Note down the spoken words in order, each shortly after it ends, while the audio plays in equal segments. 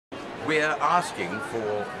We are asking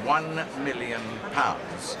for £1 million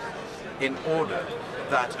in order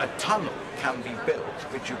that a tunnel can be built,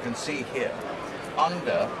 which you can see here,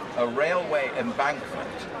 under a railway embankment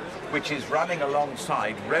which is running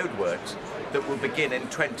alongside roadworks that will begin in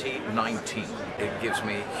 2019. It gives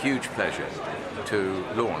me huge pleasure to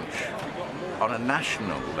launch on a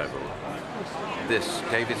national level this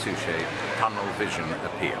David Suchet Tunnel Vision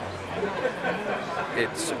Appeal.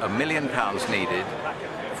 It's £1 million needed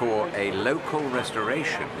for a local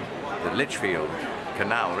restoration, the Lichfield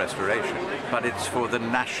Canal restoration, but it's for the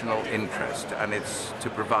national interest, and it's to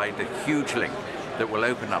provide a huge link that will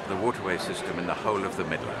open up the waterway system in the whole of the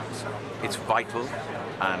Midlands. It's vital,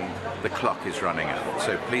 and the clock is running out,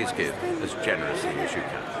 so please give as generously as you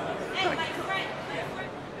can. Thank you.